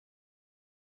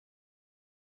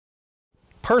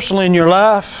Personally in your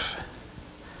life,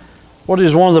 what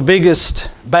is one of the biggest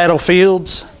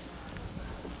battlefields?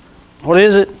 What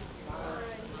is it?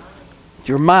 It's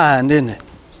your mind, isn't it?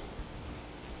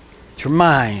 It's your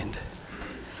mind.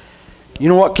 You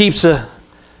know what keeps a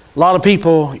lot of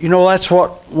people, you know, that's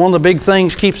what one of the big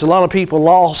things keeps a lot of people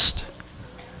lost.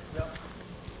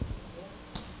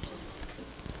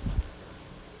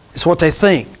 It's what they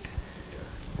think.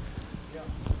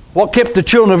 What kept the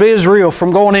children of Israel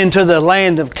from going into the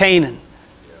land of Canaan?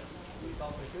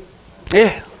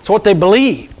 Yeah, it's what they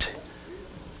believed.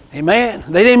 Amen.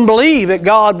 They didn't believe that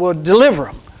God would deliver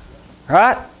them.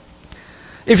 Right?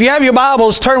 If you have your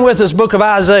Bibles, turn with us, book of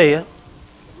Isaiah.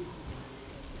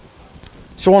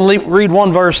 So I want to read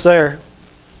one verse there.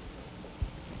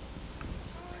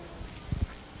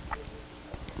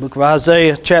 Book of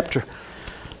Isaiah, chapter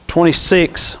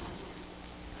 26.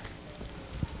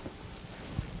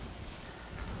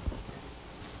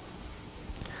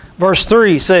 Verse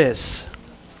 3 says,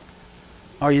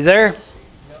 are you there?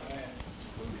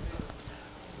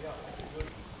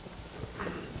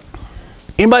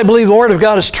 Anybody believe the Word of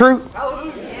God is true?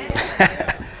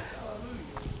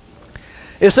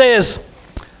 It says,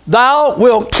 thou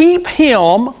wilt keep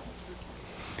him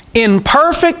in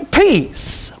perfect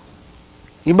peace.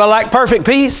 Anybody like perfect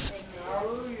peace?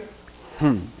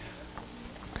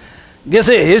 Guess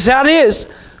it. Here's how it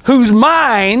is. Whose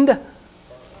mind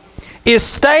is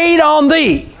stayed on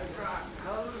thee.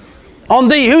 On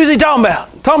thee. Who's he talking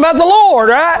about? Talking about the Lord,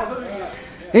 right?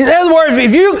 In other words,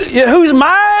 whose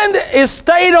mind is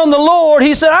stayed on the Lord,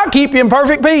 he said, I'll keep you in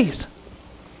perfect peace.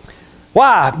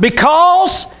 Why?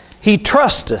 Because he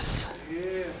trusteth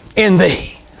in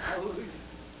thee.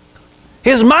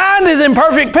 His mind is in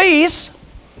perfect peace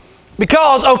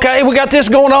because, okay, we got this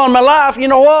going on in my life. You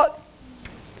know what?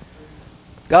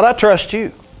 God, I trust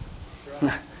you.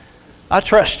 I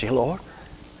trust you, Lord.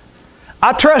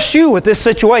 I trust you with this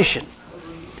situation.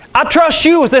 I trust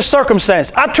you with this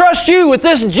circumstance. I trust you with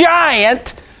this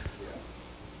giant,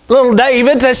 little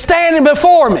David, that's standing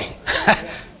before me.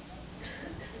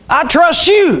 I trust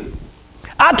you.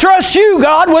 I trust you,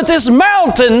 God, with this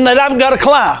mountain that I've got to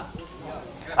climb.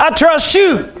 I trust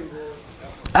you.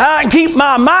 I keep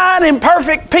my mind in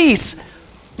perfect peace.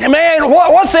 And man,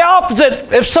 what's the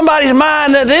opposite if somebody's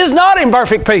mind that is not in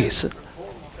perfect peace?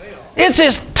 It's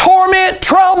just torment,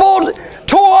 troubled,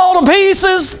 tore all to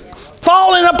pieces,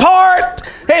 falling apart.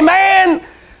 Amen.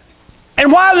 And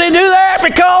why do they do that?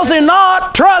 Because they're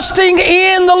not trusting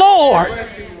in the Lord.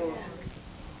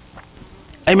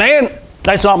 Amen.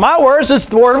 That's not my words, it's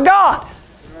the Word of God.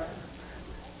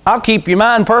 I'll keep your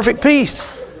mind in perfect peace.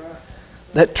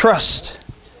 That trust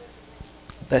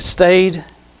that stayed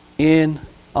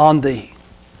on thee.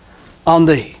 On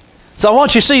thee. So I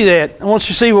want you to see that. I want you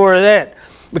to see where it's at.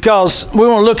 Because we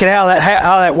want to look at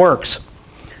how that works.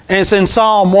 And it's in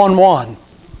Psalm 1:1.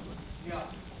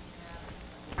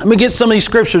 Let me get some of these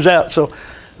scriptures out so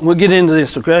we'll get into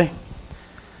this, okay? It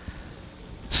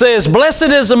says, blessed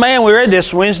is the man, we read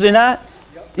this Wednesday night.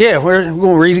 Yeah, we're going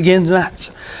to read again tonight.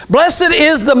 Blessed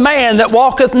is the man that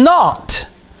walketh not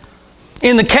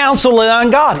in the counsel of the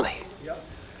ungodly.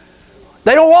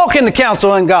 They don't walk in the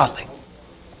counsel of the ungodly.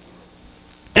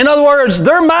 In other words,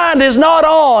 their mind is not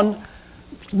on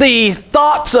the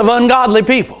thoughts of ungodly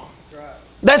people.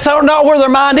 That's not where their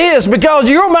mind is, because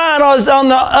your mind is on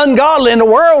the ungodly and the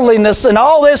worldliness and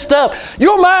all this stuff.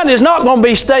 Your mind is not going to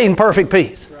be staying in perfect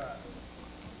peace.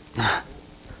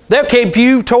 They'll keep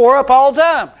you tore up all the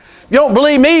time. If you don't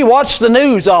believe me, watch the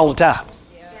news all the time.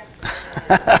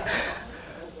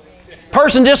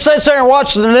 Person just sits there and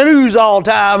watches the news all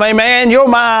the time. Amen. Your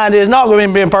mind is not going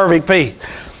to be in perfect peace.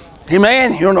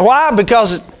 Amen. You know why?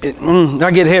 Because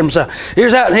I get ahead of myself.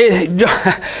 Here's how.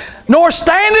 Nor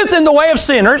standeth in the way of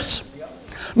sinners,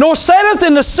 nor sitteth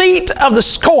in the seat of the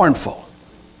scornful.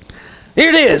 Here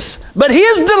it is. But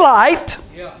his delight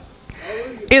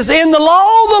is in the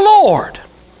law of the Lord.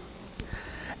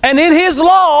 And in his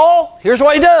law, here's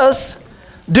what he does,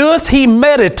 doeth he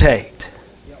meditate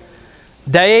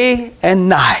day and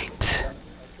night.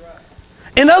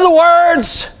 In other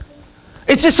words,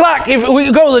 it's just like if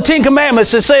we go to the Ten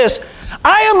Commandments, it says,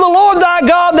 I am the Lord thy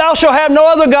God, thou shalt have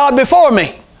no other God before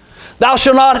me. Thou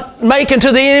shalt not make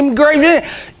unto thee any graven.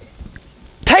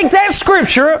 Take that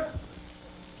scripture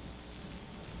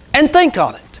and think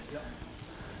on it.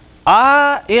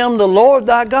 I am the Lord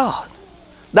thy God.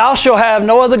 Thou shalt have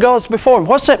no other gods before me.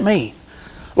 What's that mean?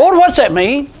 Lord, what's that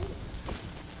mean?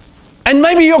 And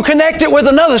maybe you'll connect it with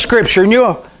another scripture and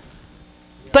you'll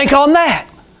think on that.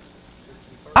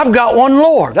 I've got one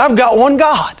Lord. I've got one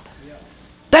God.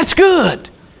 That's good.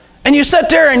 And you sit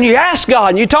there and you ask God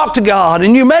and you talk to God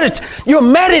and you're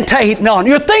meditating on it.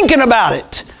 You're thinking about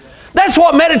it. That's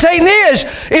what meditating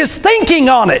is thinking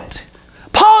on it,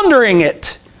 pondering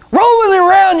it, rolling it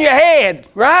around your head,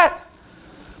 right?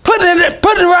 Putting it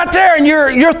right there, and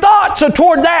your thoughts are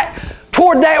toward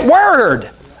that word.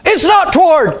 It's not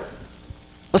toward,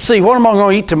 let's see, what am I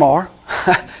going to eat tomorrow?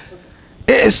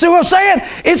 See what I'm saying?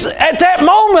 It's at that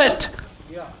moment,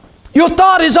 your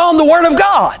thought is on the Word of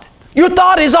God. Your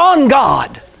thought is on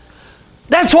God.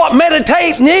 That's what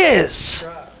meditating is.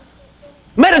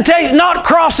 Meditating, not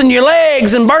crossing your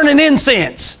legs and burning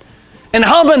incense and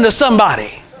humming to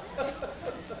somebody.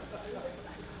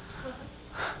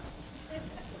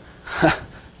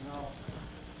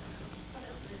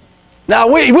 Now,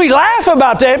 we laugh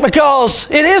about that because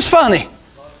it is funny.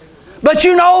 But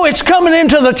you know, it's coming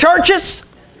into the churches.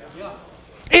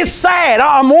 It's sad.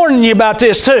 I'm warning you about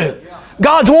this too.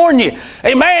 God's warning you.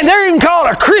 Hey man, they're even called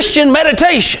a Christian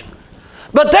meditation.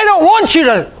 But they don't want you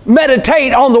to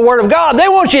meditate on the Word of God. They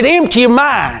want you to empty your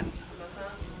mind.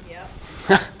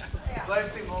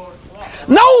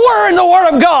 Nowhere in the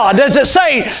Word of God does it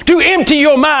say to empty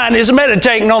your mind is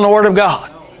meditating on the Word of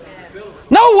God.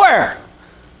 Nowhere.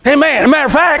 Amen. As a matter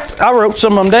of fact, I wrote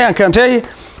some of them down, can I tell you?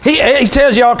 He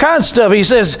tells you all kinds of stuff. He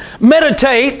says,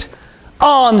 meditate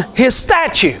on His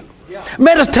statute.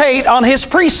 Meditate on His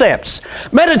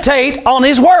precepts. Meditate on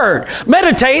His Word.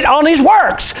 Meditate on His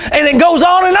works. And it goes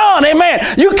on and on. Amen.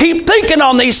 You keep thinking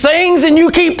on these things and you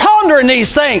keep pondering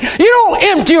these things. You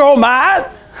don't empty your mind.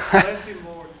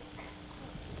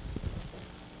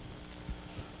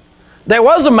 There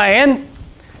was a man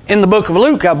in the book of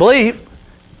Luke, I believe.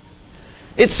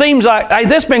 It seems like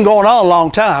this has been going on a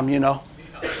long time, you know.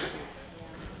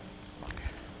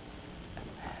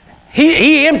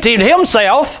 He emptied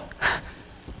himself.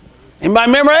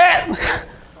 Anybody remember that?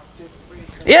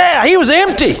 Yeah, he was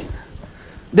empty.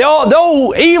 The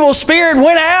old evil spirit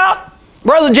went out,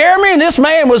 Brother Jeremy, and this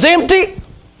man was empty.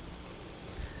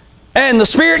 And the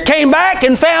spirit came back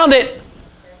and found it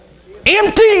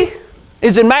empty.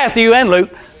 It's in Matthew and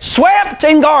Luke. Swept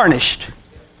and garnished.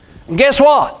 And guess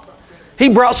what? He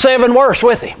brought 7 worse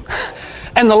with him.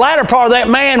 And the latter part of that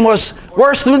man was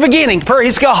worse than the beginning.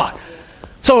 Praise God.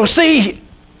 So see,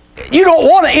 you don't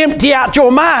want to empty out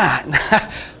your mind.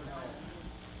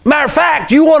 Matter of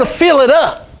fact, you want to fill it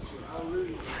up.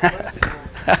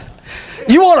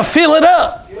 You want to fill it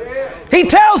up. He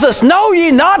tells us, know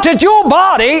ye not that your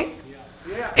body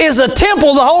is a temple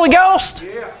of the Holy Ghost?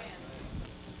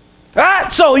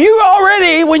 Right? So you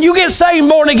already, when you get saved and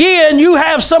born again, you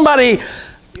have somebody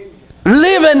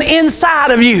living inside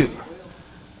of you.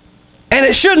 And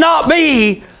it should not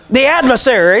be the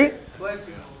adversary,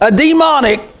 a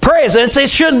demonic presence. It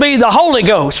should be the Holy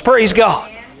Ghost. Praise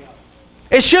God.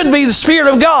 It should be the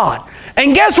Spirit of God.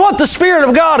 And guess what the Spirit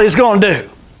of God is going to do?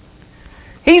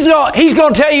 He's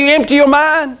going to tell you empty your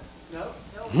mind?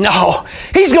 No.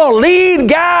 He's going to lead,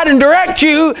 guide, and direct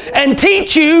you and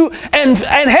teach you and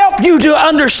help you to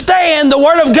understand the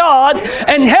Word of God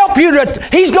and help you to,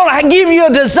 He's going to give you a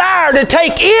desire to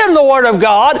take in the Word of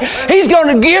God. He's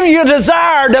going to give you a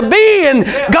desire to be in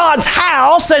God's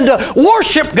house and to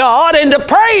worship God and to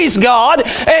praise God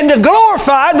and to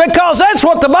glorify, because that's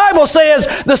what the Bible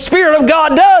says the Spirit of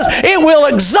God does. It will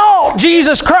exalt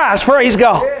Jesus Christ. Praise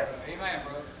God.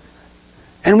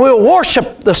 And we'll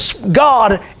worship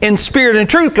God in spirit and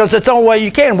truth, because it's the only way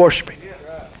you can worship Him,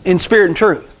 in spirit and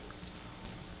truth.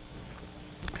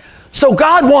 So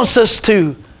God wants us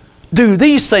to do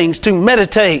these things, to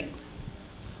meditate.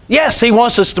 Yes, He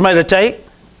wants us to meditate,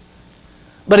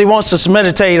 but He wants us to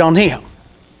meditate on Him.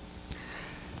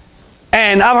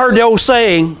 And I've heard the old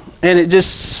saying, and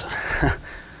it's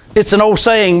an old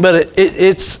saying, but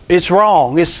it's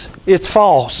wrong. It's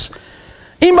false.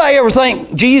 Anybody ever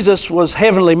think Jesus was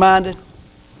heavenly minded?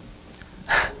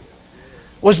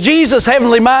 Was Jesus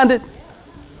heavenly minded?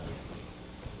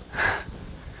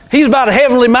 He's about as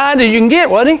heavenly minded you can get,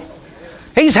 wasn't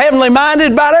He? He's heavenly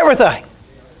minded about everything.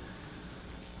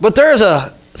 But there's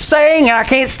a saying, and I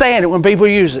can't stand it when people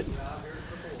use it.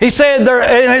 He said,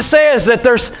 and it says that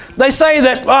they say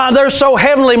that they're so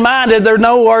heavenly minded they're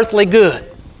no earthly good.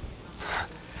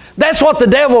 That's what the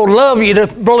devil would love you to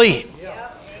believe.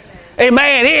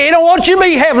 Amen. He don't want you to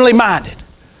be heavenly minded,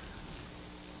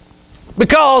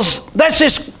 because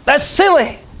that's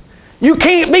silly. You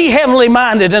can't be heavenly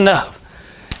minded enough.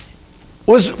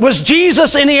 Was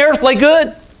Jesus any earthly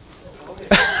good?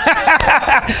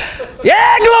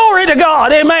 Yeah, glory to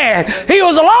God. Amen. He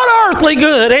was a lot of earthly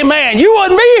good. Amen. You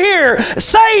wouldn't be here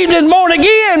saved and born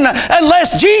again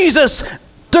unless Jesus,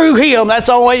 through Him, that's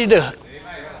the only way you do it.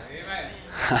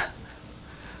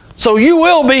 So you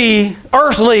will be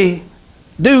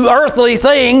do earthly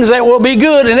things that will be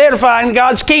good and edifying in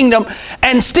God's kingdom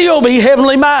and still be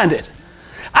heavenly minded.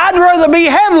 I'd rather be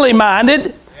heavenly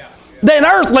minded than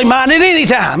earthly minded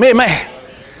anytime. Amen.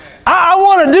 I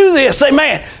want to do this.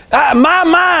 Amen. My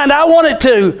mind, I want it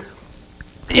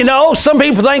to, some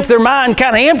people think their mind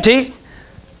kind of empty.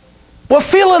 Well,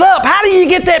 fill it up. How do you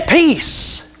get that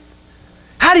peace?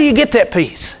 How do you get that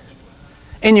peace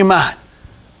in your mind?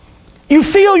 You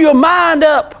fill your mind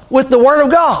up with the Word of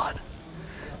God.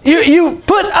 You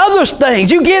put other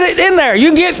things. You get it in there.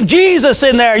 You get Jesus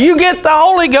in there. You get the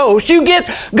Holy Ghost. You get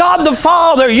God the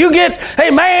Father. You get,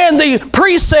 the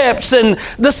precepts and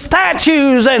the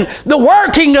statutes and the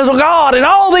working of God and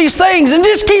all these things, and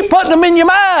just keep putting them in your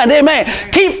mind. Amen.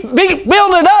 Keep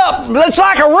building it up. It's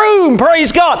like a room.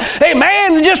 Praise God.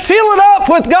 Amen. Just fill it up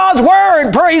with God's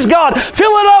Word. Praise God.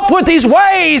 Fill it up with His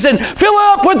ways, and fill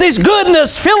it up with His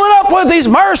goodness. Fill it up with His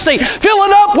mercy. Fill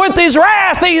it up with His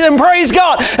wrath. Even praise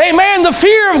God. Amen. The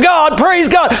fear of God, praise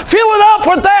God. Fill it up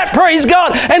with that, praise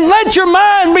God. And let your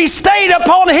mind be stayed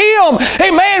upon Him.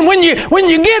 Amen. When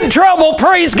you get in trouble,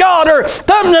 praise God, or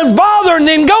something that's bothering,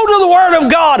 then go to the Word of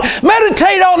God.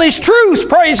 Meditate on His truth,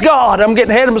 praise God. I'm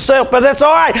getting ahead of myself, but that's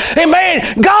all right.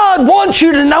 Amen. God wants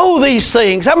you to know these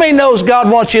things. How many knows God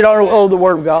wants you to know the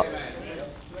Word of God?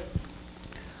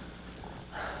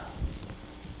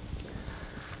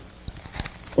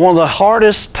 One of the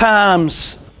hardest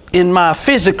times in my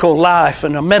physical life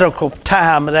and the medical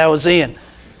time that I was in,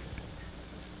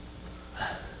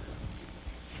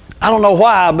 I don't know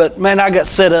why, but man, I got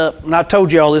set up, and I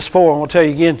told you all this before, I'm going to tell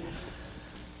you again.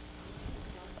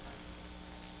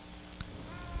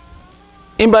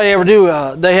 Anybody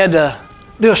ever they had to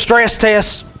do a stress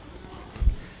test?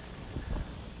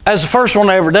 That was the first one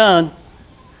I ever done.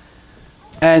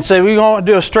 And said, we're going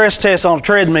to do a stress test on a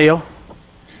treadmill.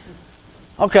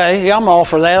 Okay, yeah, I'm all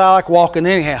for that. I like walking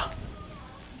anyhow.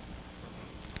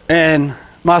 And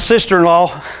my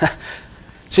sister-in-law,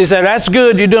 she said, that's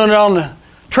good you're doing it on the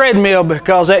treadmill,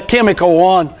 because that chemical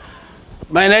one,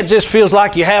 man, that just feels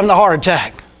like you're having a heart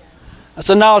attack. I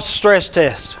said, no, it's a stress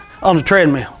test on the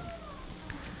treadmill.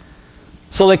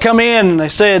 So they come in and they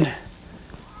said,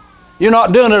 you're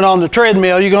not doing it on the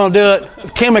treadmill, you're going to do it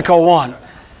the chemical one.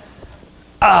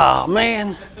 Oh,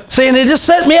 man. See, and it just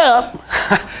set me up.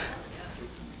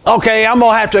 Okay, I'm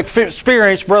going to have to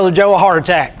experience, Brother Joe, a heart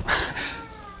attack.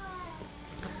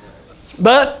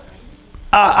 But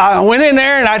I went in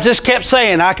there and I just kept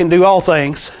saying, I can do all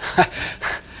things.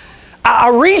 I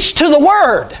reached to the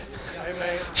Word.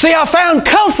 See, I found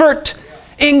comfort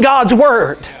in God's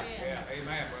Word.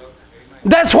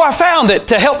 That's why I found it,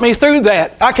 to help me through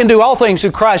that. I can do all things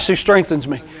through Christ who strengthens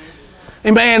me.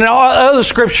 Amen. And all other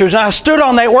scriptures. And I stood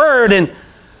on that Word, and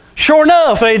sure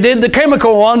enough, they did the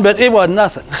chemical one, but it wasn't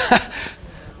nothing.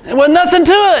 It wasn't nothing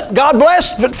to it. God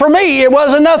blessed, but for me, it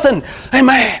wasn't nothing.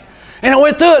 Amen. And I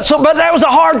went through it. But that was a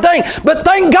hard thing. But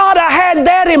thank God I had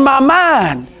that in my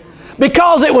mind,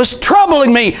 because it was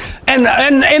troubling me. And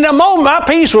in a moment, my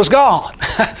peace was gone.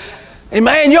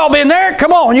 Amen. Y'all been there?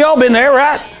 Come on, y'all been there,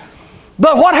 right?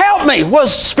 But what helped me was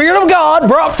the Spirit of God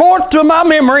brought forth to my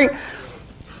memory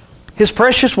His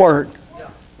precious Word.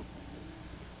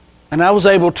 And I was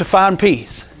able to find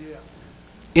peace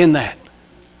in that.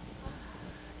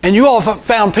 And you all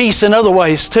found peace in other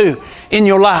ways too in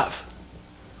your life.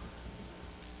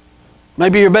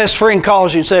 Maybe your best friend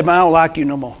calls you and says, man, I don't like you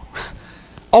no more.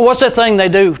 Oh, what's that thing they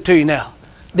do to you now?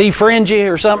 Defriend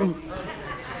you or something?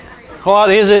 What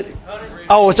is it?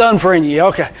 Oh, it's unfriend you.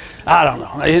 Okay. I don't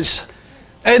know.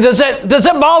 Does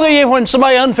that bother you when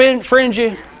somebody unfriends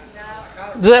you?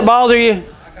 Does that bother you?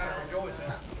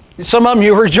 Some of them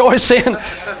you rejoice in.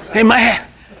 Amen.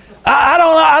 I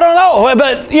don't know.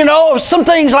 But, some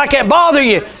things like that bother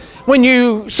you when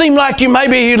you seem like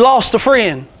you lost a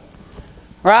friend.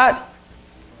 Right?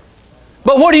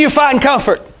 But what do you find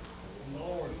comfort?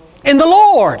 In the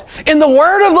Lord. In the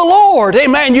Word of the Lord.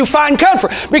 Amen. You find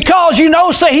comfort. Because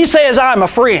He says, I'm a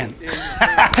friend.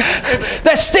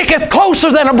 That sticketh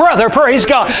closer than a brother. Praise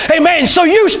God. Amen. So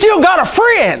you still got a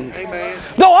friend. Amen.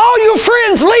 Though all your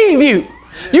friends leave you,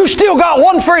 you still got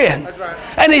one friend. That's right.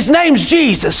 And His name's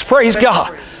Jesus. Praise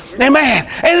God. Amen.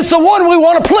 And it's the one we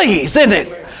want to please, isn't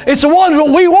it? It's the one that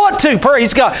we want to.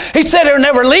 Praise God. He said He'll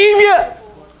never leave you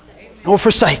nor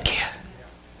forsake you.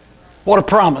 What a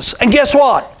promise. And guess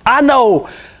what? I know,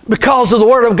 because of the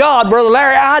Word of God, Brother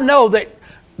Larry, I know that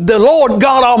the Lord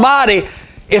God Almighty,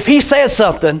 if He says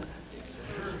something,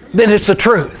 then it's the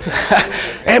truth.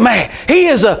 Amen. He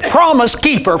is a promise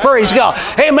keeper. Praise God.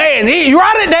 Amen. You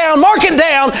write it down, mark it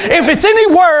down. If it's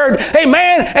any word,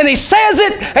 amen, and He says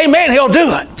it, amen, He'll do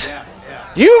it.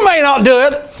 You may not do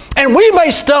it, and we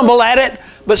may stumble at it,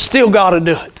 but still God will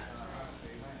do it.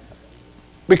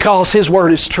 Because His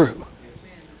Word is true.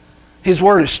 His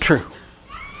Word is true.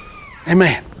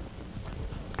 Amen.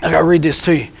 I got to read this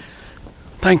to you.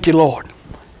 Thank you, Lord.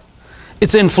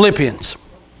 It's in Philippians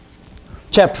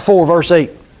chapter 4, verse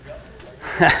 8.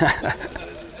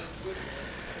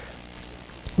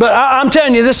 But I'm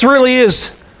telling you, this really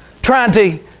is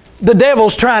the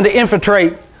devil's trying to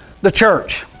infiltrate the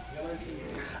church.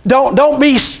 Don't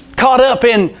be caught up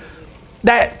in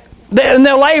that, in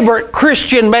the elaborate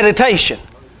Christian meditation.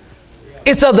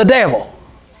 It's of the devil.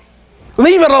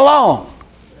 Leave it alone.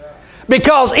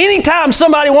 Because anytime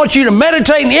somebody wants you to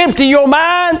meditate and empty your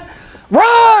mind,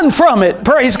 run from it,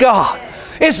 praise God.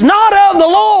 It's not of the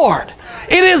Lord.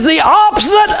 It is the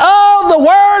opposite of the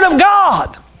Word of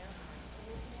God.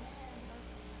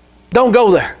 Don't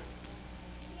go there.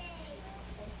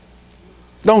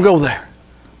 Don't go there.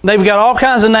 They've got all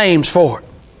kinds of names for it.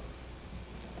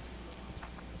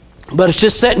 But it's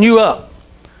just setting you up.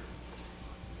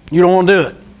 You don't want to do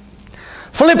it.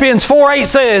 Philippians 4:8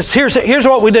 says, here's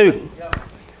what we do.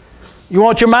 You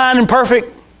want your mind in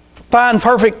find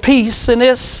perfect peace in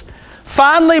this?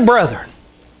 Finally, brethren,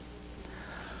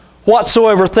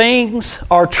 whatsoever things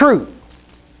are true,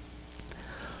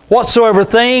 whatsoever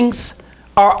things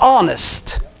are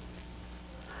honest,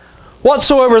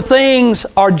 whatsoever things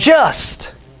are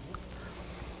just,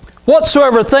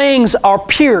 whatsoever things are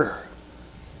pure,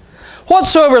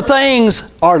 whatsoever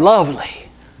things are lovely,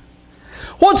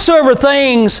 whatsoever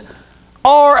things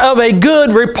are of a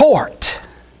good report,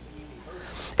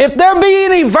 if there be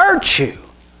any virtue,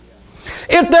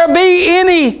 if there be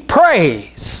any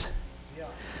praise,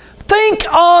 think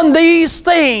on these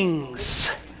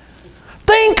things.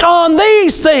 Think on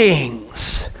these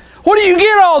things. Where do you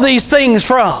get all these things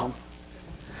from?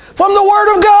 From the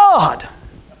Word of God.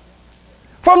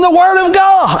 From the Word of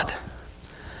God.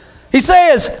 He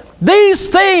says, these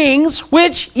things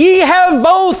which ye have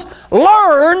both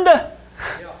learned.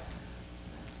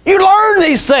 You learn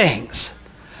these things.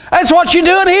 That's what you're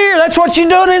doing here. That's what you're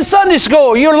doing in Sunday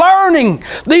school. You're learning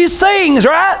these things,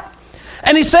 right?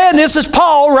 And he said, and this is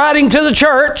Paul writing to the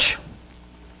church,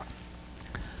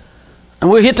 and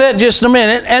we'll hit that in just a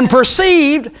minute, and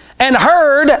perceived and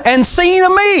heard and seen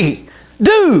of me.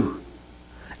 Do.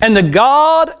 And the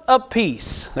God of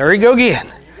peace, there you go again,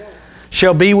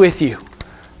 shall be with you.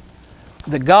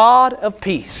 The God of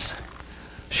peace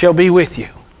shall be with you.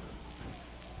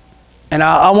 And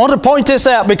I want to point this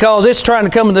out because it's trying to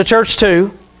come to the church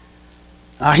too.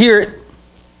 I hear it,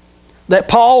 that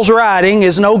Paul's writing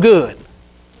is no good.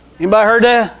 Anybody heard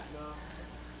that?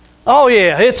 Oh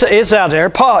yeah, it's out there.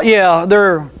 Paul, yeah,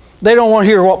 they don't want to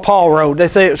hear what Paul wrote. They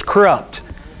say it was corrupt.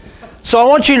 So I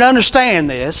want you to understand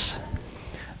this.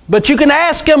 But you can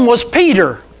ask them, was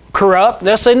Peter corrupt?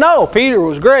 They'll say no, Peter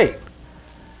was great.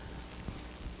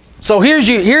 So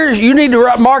you need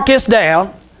to mark this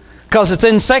down, because it's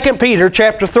in 2 Peter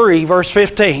chapter 3, verse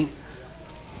 15.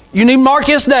 You need to mark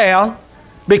this down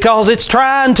because it's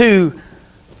trying to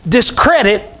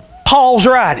discredit Paul's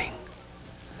writing.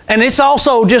 And it's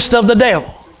also just of the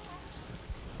devil.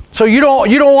 So you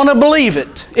don't want to believe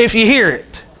it if you hear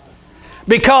it.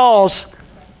 Because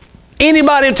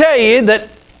anybody will tell you that,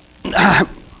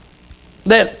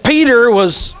 that Peter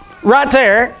was right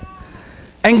there.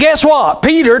 And guess what?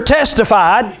 Peter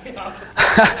testified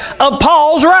of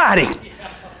Paul's writing.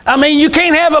 I mean, you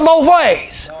can't have it both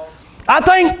ways. I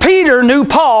think Peter knew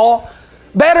Paul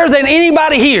better than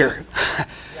anybody here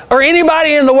or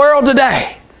anybody in the world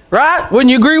today. Right? Wouldn't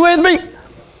you agree with me?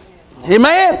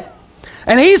 Amen?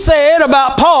 And he said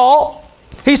about Paul,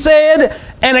 he said,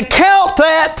 and account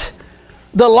that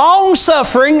the long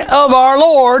suffering of our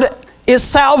Lord is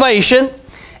salvation,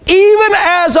 even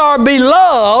as our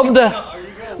beloved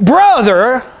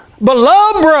brother,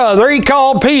 he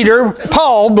called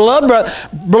Paul, beloved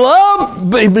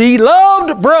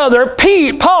brother,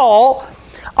 Paul,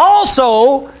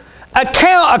 also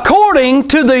according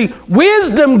to the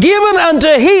wisdom given unto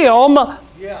him,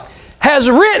 has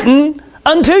written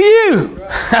unto you.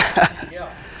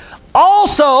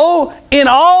 Also in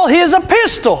all his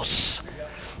epistles.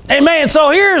 Amen.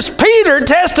 So here's Peter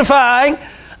testifying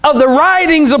of the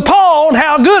writings of Paul and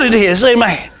how good it is.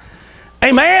 Amen.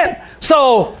 Amen.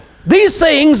 So these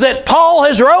things that Paul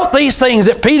has wrote, these things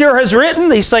that Peter has written,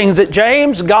 these things that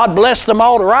James, God bless them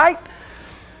all to write,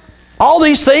 all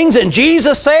these things, and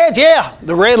Jesus said, yeah,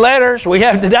 the red letters we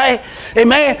have today,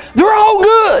 amen, they're all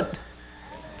good.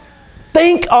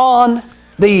 Think on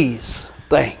these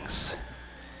things.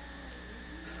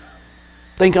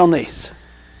 Think on these.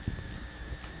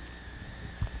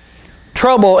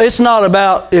 trouble, it's not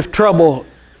about if trouble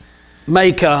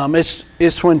may come.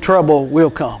 It's when trouble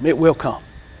will come. It will come.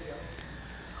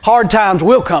 Hard times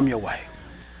will come your way.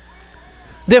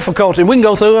 Difficulty, we can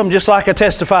go through them just like I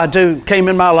testified to, came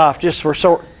in my life just for a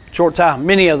short time.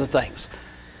 Many other things.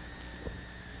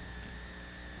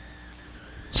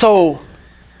 So,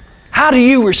 how do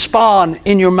you respond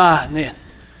in your mind then?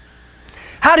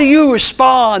 How do you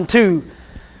respond to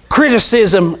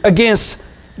criticism against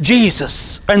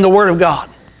Jesus and the Word of God?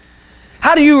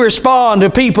 How do you respond to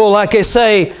people like they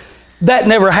say, that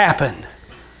never happened?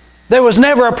 There was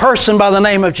never a person by the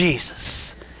name of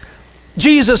Jesus.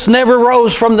 Jesus never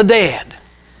rose from the dead.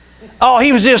 Oh,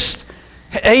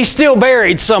 he's still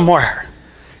buried somewhere.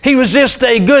 He was just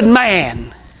a good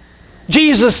man.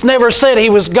 Jesus never said He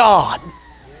was God.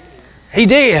 He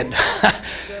did.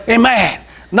 Amen.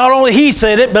 Not only He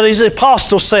said it, but His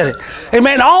apostles said it.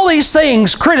 Amen. All these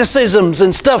things, criticisms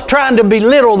and stuff, trying to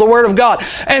belittle the Word of God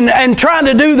and trying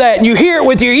to do that. And you hear it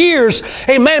with your ears.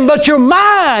 Amen. But your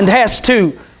mind has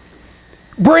to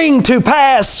bring to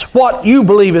pass what you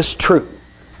believe is true.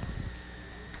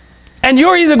 And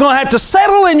you're either going to have to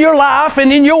settle in your life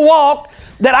and in your walk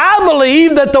that I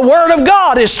believe that the Word of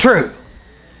God is true.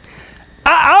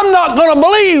 I'm not going to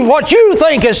believe what you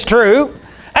think is true.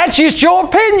 That's just your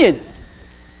opinion.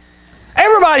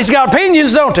 Everybody's got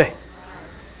opinions, don't they?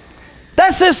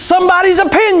 That's just somebody's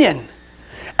opinion.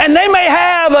 And they may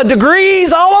have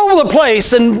degrees all over the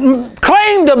place and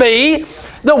claim to be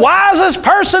the wisest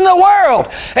person in the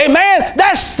world. Amen.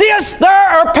 That's just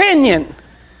their opinion.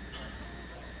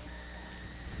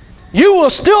 You will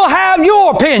still have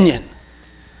your opinion.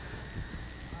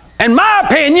 And my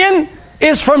opinion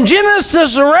is from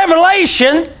Genesis to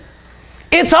Revelation.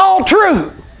 It's all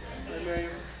true.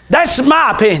 That's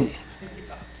my opinion.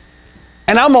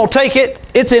 And I'm going to take it.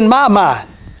 It's in my mind.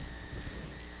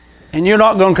 And you're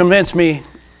not going to convince me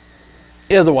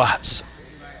otherwise.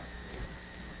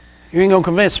 You ain't going to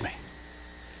convince me.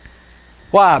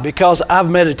 Why? Because I've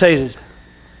meditated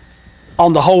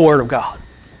on the whole Word of God.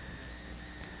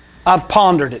 I've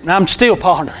pondered it, and I'm still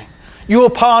pondering. You will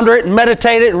ponder it and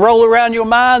meditate it and roll around your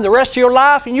mind the rest of your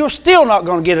life, and you're still not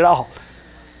going to get it all.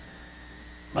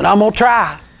 But I'm going to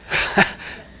try.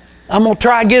 I'm going to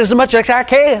try to get as much as I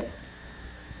can.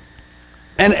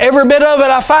 And every bit of it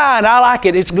I find, I like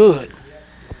it. It's good.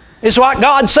 It's what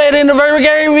God said in the very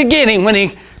beginning when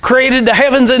He created the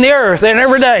heavens and the earth. And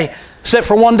every day, except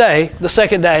for one day, the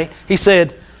second day, He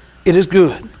said, it is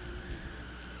good.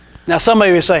 Now some of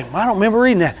you are saying, well, I don't remember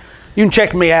reading that. You can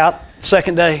check me out.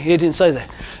 Second day, He didn't say that.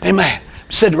 Amen.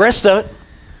 He said the rest of it,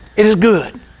 it is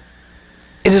good.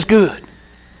 It is good.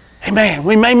 Amen.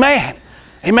 We made man.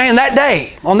 Amen. That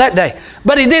day, on that day.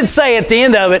 But He did say at the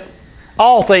end of it,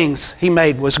 all things He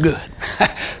made was good.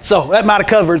 So that might have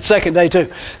covered the second day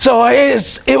too. So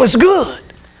it was good.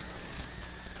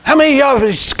 How many of y'all have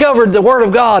discovered the Word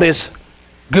of God is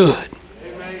good?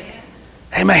 Amen.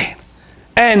 Amen.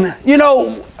 And you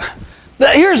know,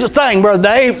 here's the thing, Brother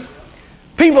Dave.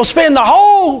 People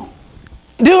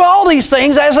do all these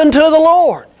things as unto the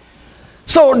Lord.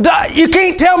 So you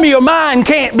can't tell me your mind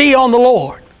can't be on the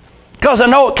Lord, because I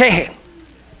know it can.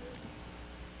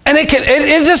 And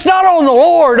it's just not on the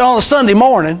Lord on a Sunday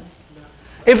morning.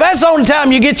 If that's the only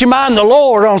time you get your mind on the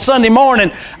Lord on Sunday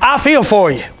morning, I feel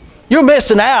for you. You're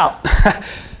missing out.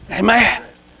 Amen.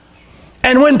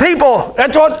 And when people,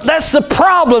 that's the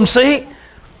problem, see.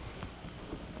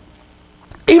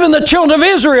 Even the children of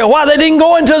Israel, why they didn't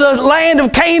go into the land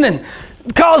of Canaan,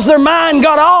 because their mind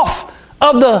got off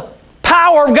of the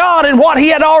power of God and what He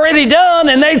had already done,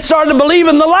 and they started to believe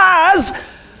in the lies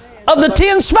of the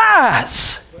 10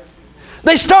 spies.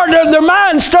 Their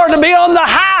minds started to be on the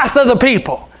height of the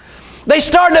people. They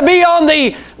started to be on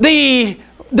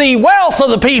the wealth of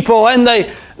the people and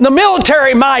the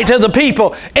military might of the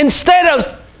people, instead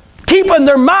of keeping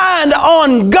their mind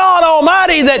on God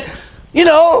Almighty. That, you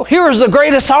know, here was the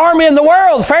greatest army in the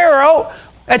world, Pharaoh,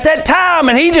 at that time,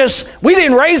 and we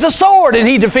didn't raise a sword and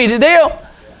he defeated them.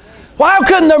 Why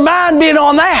couldn't their mind be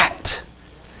on that?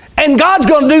 And God's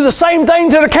going to do the same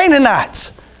thing to the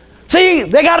Canaanites. See,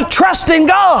 they got to trust in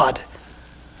God.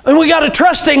 And we got to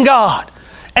trust in God.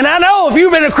 And I know if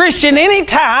you've been a Christian any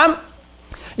time,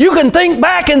 you can think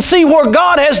back and see where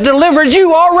God has delivered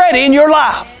you already in your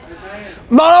life.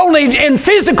 Not only in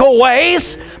physical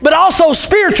ways, but also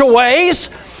spiritual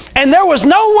ways. And there was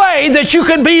no way that you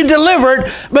could be delivered,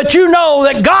 but you know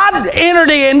that God entered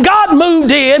in, God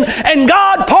moved in, and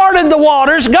God parted the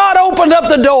waters, God opened up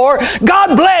the door,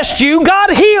 God blessed you, God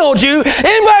healed you.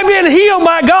 Anybody been healed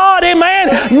by God?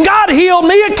 Amen. God healed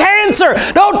me of cancer.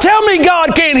 Don't tell me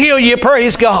God can't heal you.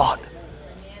 Praise God.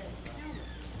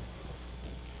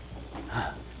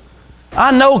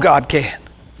 I know God can.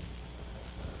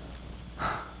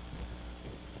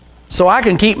 So I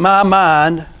can keep my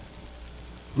mind,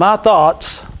 my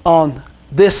thoughts on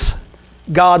this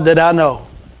God that I know,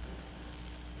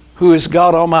 who is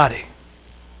God Almighty.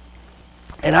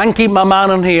 And I can keep my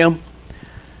mind on Him.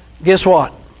 Guess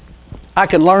what? I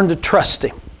can learn to trust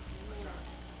Him.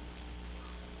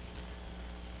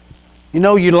 You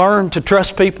know, you learn to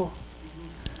trust people.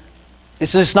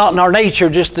 It's just not in our nature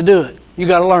just to do it. You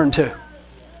got to learn to.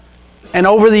 And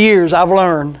over the years, I've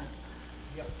learned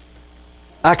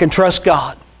I can trust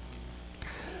God.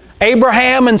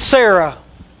 Abraham and Sarah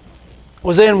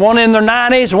was one in their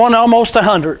 90s, one almost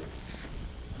 100.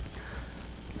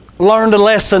 Learned a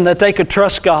lesson that they could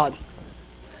trust God.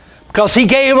 Because He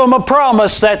gave them a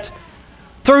promise that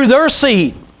through their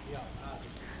seed,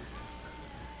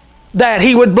 that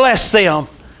He would bless them.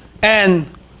 And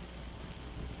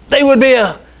they would be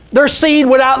their seed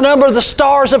would outnumber the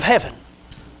stars of heaven,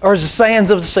 or as the sands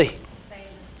of the sea.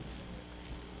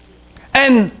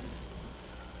 And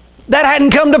that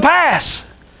hadn't come to pass.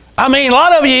 I mean, a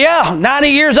lot of you, 90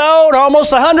 years old,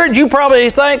 almost 100, you probably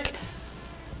think,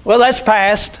 well, that's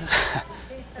past.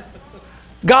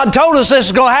 God told us this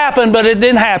was going to happen, but it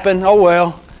didn't happen. Oh,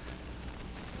 well.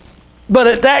 But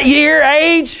at that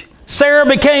age, Sarah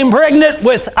became pregnant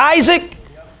with Isaac,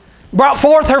 brought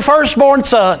forth her firstborn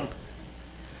son.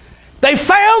 They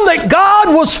found that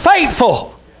God was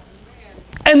faithful,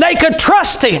 and they could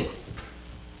trust Him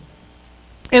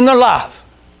in their life.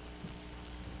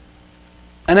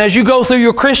 And as you go through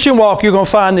your Christian walk, you're going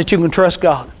to find that you can trust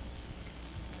God.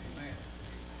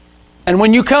 And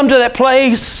when you come to that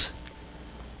place,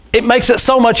 it makes it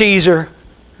so much easier.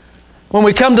 When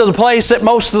we come to the place that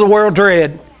most of the world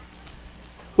dread,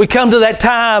 we come to that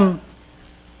time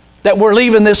that we're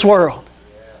leaving this world.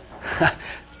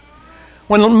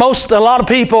 When a lot of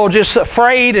people are just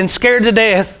afraid and scared to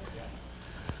death,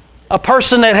 a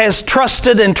person that has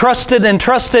trusted and trusted and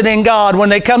trusted in God, when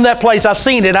they come to that place, I've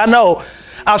seen it, I know.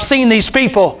 I've seen these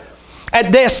people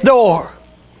at death's door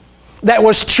that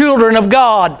was children of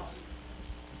God.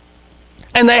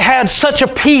 And they had such a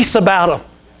peace about them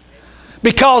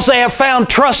because they have found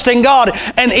trust in God.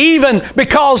 And even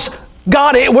because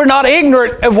God, we're not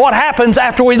ignorant of what happens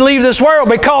after we leave this world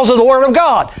because of the Word of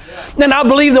God. And I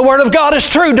believe the Word of God is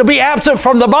true. To be absent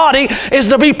from the body is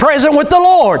to be present with the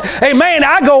Lord. Amen.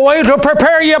 I go away to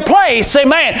prepare you a place.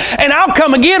 Amen. And I'll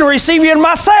come again and receive you in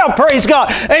myself. Praise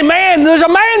God. Amen. There's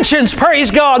a mansions. Praise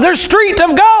God. There's street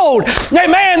of gold.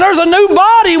 Amen. There's a new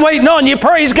body waiting on you.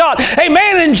 Praise God.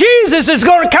 Amen. And Jesus is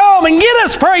going to come and get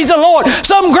us. Praise the Lord.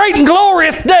 Some great and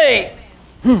glorious day.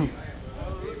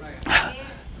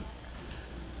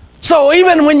 So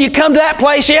even when you come to that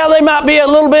place, they might be a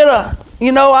little bit of,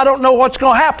 I don't know what's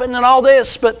going to happen and all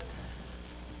this, but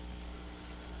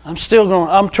I'm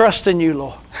trusting you,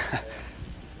 Lord.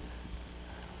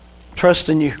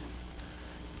 Trusting you.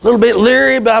 A little bit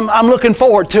leery, but I'm looking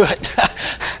forward to it.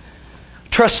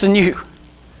 Trusting you.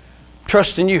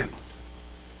 Trusting you.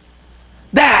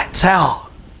 That's how.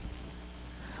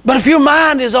 But if your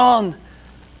mind is on,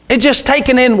 it's just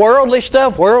taking in worldly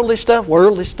stuff, worldly stuff,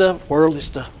 worldly stuff, worldly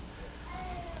stuff.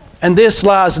 And this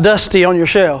lies dusty on your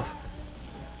shelf.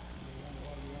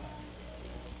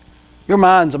 Your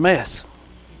mind's a mess.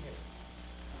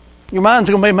 Your mind's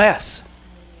going to be a mess.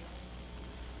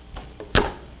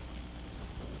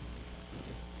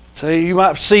 So you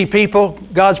might see people,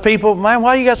 God's people, man,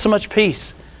 why you got so much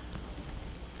peace?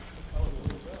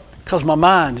 Because my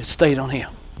mind has stayed on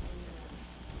Him.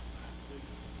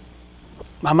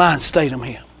 My mind stayed on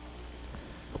Him.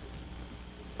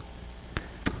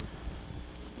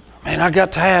 Man, I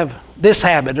got to have this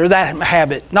habit or that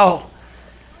habit. No.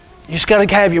 You just got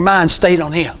to have your mind stayed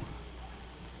on Him.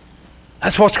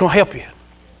 That's what's going to help you.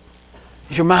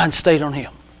 Is your mind stayed on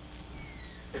Him.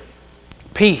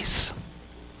 Peace.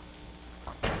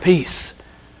 Peace.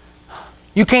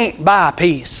 You can't buy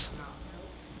peace.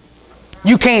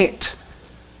 You can't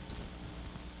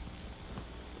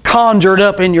conjure it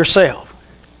up in yourself.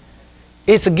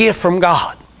 It's a gift from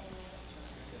God.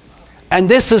 And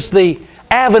this is the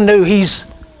avenue He's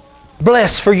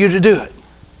blessed for you to do it.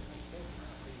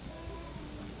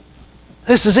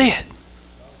 This is it.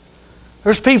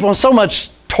 There's people in so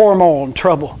much turmoil and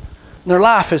trouble. Their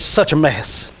life is such a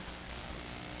mess.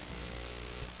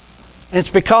 And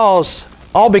it's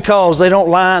all because they don't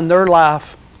line their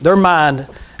life, their mind,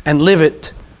 and live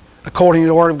it according to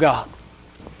the Word of God.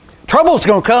 Trouble's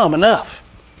going to come enough.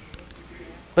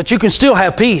 But you can still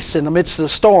have peace in the midst of the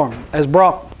storm, as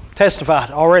Brock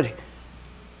testified already.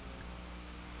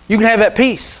 You can have that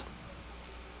peace.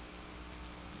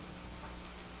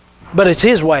 But it's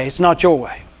His way, it's not your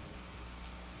way.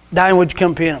 Diane, would you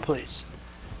come piano, please?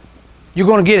 You're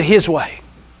going to get it His way.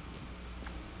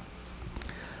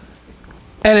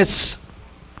 And it's,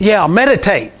 yeah,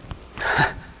 meditate.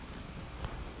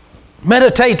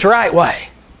 Meditate the right way.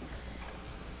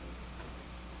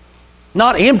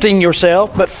 Not emptying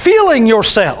yourself, but filling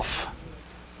yourself.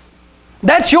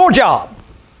 That's your job.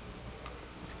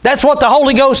 That's what the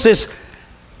Holy Ghost is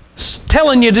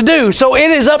telling you to do. So it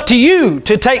is up to you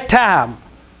to take time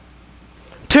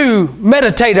to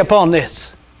meditate upon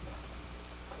this.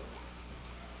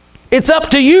 It's up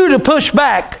to you to push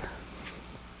back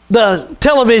the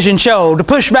television show, to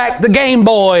push back the Game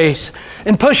Boys,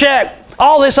 and push back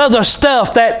all this other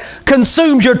stuff that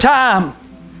consumes your time,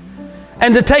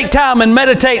 and to take time and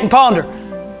meditate and ponder.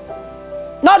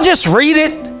 Not just read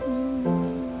it.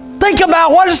 Think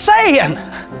about what it's saying.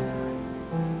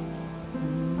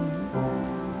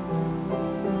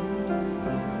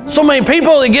 So many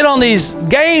people that get on these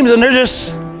games and they're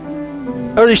just,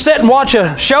 or they sit and watch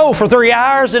a show for 3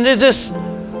 hours and they're just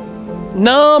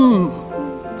numb.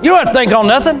 You don't have to think on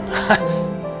nothing.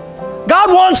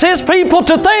 God wants His people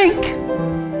to think.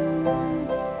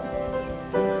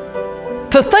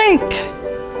 To think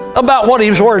about what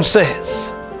His Word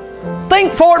says.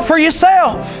 Think for it for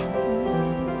yourself.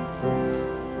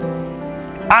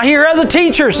 I hear other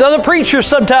teachers, other preachers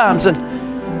sometimes, and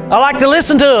I like to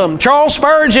listen to them. Charles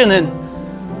Spurgeon and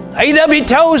A.W.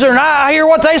 Tozer, and I hear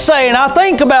what they say, and I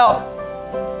think about,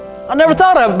 I never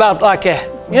thought about like that,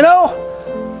 you know?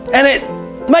 And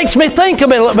it makes me think a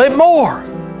little bit more.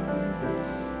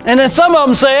 And then some of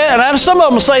them say it, and some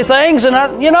of them say things, and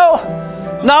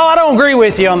no, I don't agree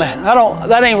with you on that.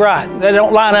 That ain't right. They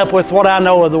don't line up with what I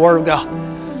know of the Word of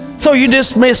God. So you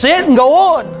dismiss it and go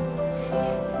on.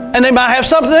 And they might have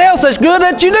something else that's good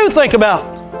that you do think about.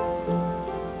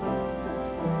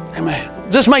 Amen.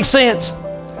 Does this make sense?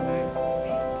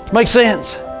 Makes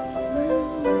sense?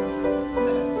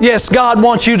 Yes, God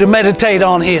wants you to meditate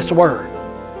on His Word.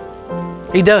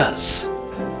 He does.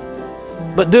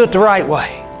 But do it the right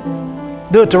way.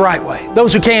 Do it the right way.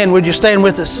 Those who can, would you stand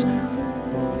with us?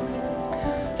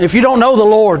 If you don't know the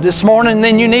Lord this morning,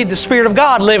 then you need the Spirit of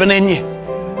God living in you,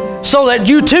 so that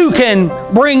you too can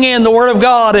bring in the Word of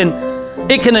God and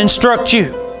it can instruct you.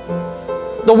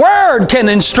 The Word can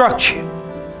instruct you.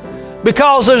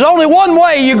 Because there's only one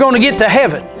way you're going to get to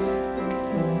heaven.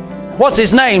 What's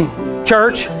His name,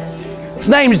 church? His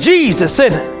name's Jesus,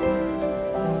 isn't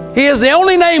it? He is the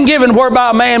only name given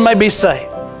whereby a man may be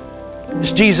saved.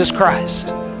 It's Jesus Christ.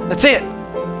 That's it.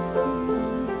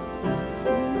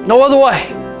 No other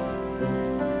way.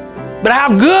 But how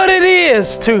good it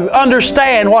is to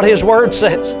understand what His Word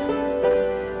says.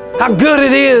 How good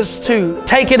it is to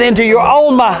take it into your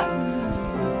own mind.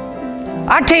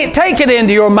 I can't take it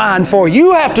into your mind for you.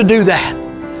 You have to do that.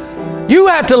 You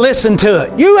have to listen to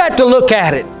it. You have to look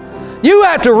at it. You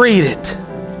have to read it.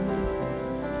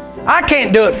 I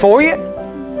can't do it for you.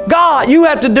 God, you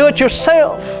have to do it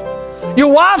yourself.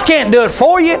 Your wife can't do it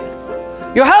for you.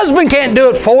 Your husband can't do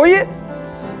it for you.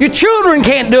 Your children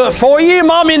can't do it for you. Your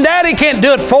mommy and daddy can't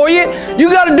do it for you. You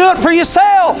got to do it for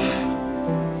yourself.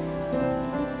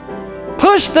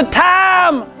 Push the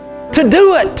time to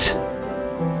do it.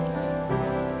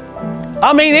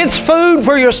 I mean, it's food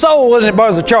for your soul, isn't it,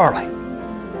 Brother Charlie?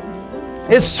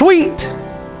 It's sweet.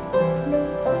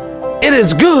 It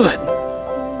is good.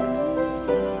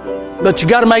 But you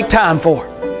got to make time for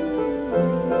it.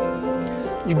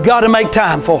 You've got to make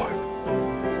time for it.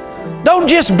 Don't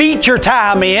just beat your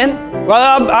time in.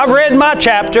 Well, I've read my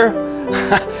chapter.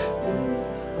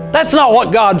 That's not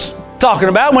what God's talking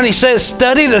about when He says,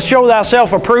 study to show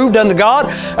thyself approved unto God,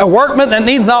 a workman that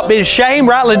needs not be ashamed,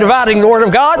 rightly dividing the Word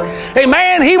of God.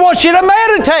 Amen. He wants you to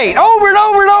meditate over and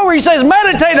over and over. He says,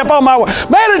 meditate upon my Word.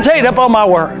 Meditate upon my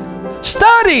Word.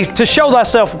 Study to show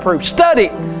thyself approved. Study.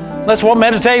 That's what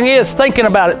meditating is. Thinking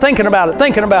about it, thinking about it,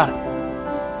 thinking about it.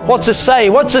 What's this say?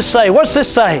 What's this say? What's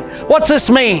this say? What's this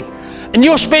mean? And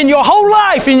you'll spend your whole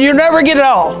life and you'll never get it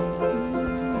all.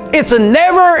 It's a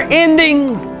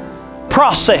never-ending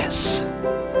process.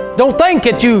 Don't think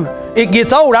that it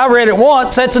gets old. I read it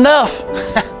once, that's enough.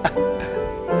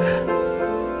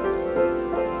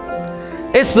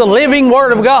 It's the living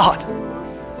Word of God.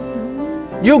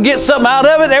 You'll get something out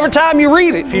of it every time you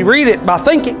read it, if you read it by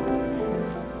thinking.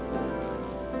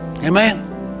 Amen.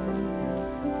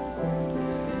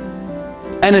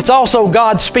 And it's also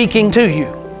God speaking to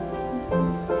you.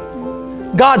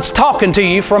 God's talking to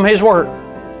you from His Word.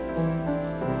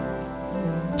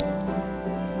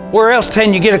 Where else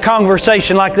can you get a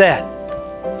conversation like that?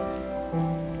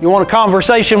 You want a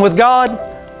conversation with God?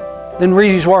 Then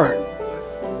read His Word.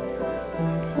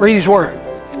 Read His Word.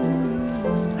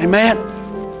 Amen.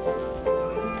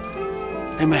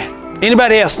 Amen.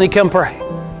 Anybody else need to come pray?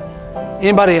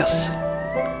 Anybody else?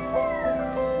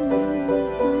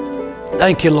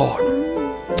 Thank you, Lord.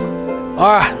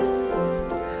 All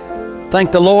right.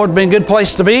 Thank the Lord. Been a good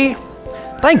place to be.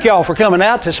 Thank y'all for coming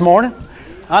out this morning.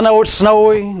 I know it's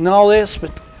snowy and all this,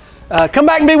 but come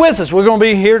back and be with us. We're going to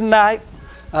be here tonight,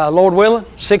 Lord willing,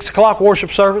 6 o'clock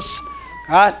worship service.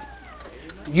 All right.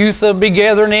 Youth will be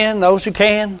gathering in, those who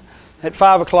can, at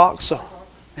 5 o'clock. So,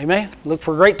 amen. Look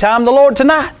for a great time of the Lord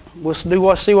tonight. We'll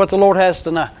see what the Lord has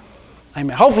tonight.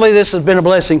 Amen. Hopefully this has been a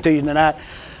blessing to you tonight.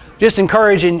 Just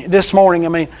encouraging this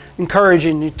morning,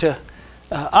 encouraging you to,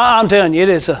 I'm telling you,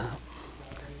 there's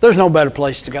no better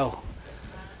place to go.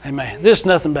 Amen. There's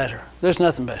nothing better. There's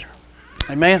nothing better.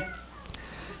 Amen.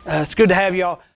 It's good to have y'all.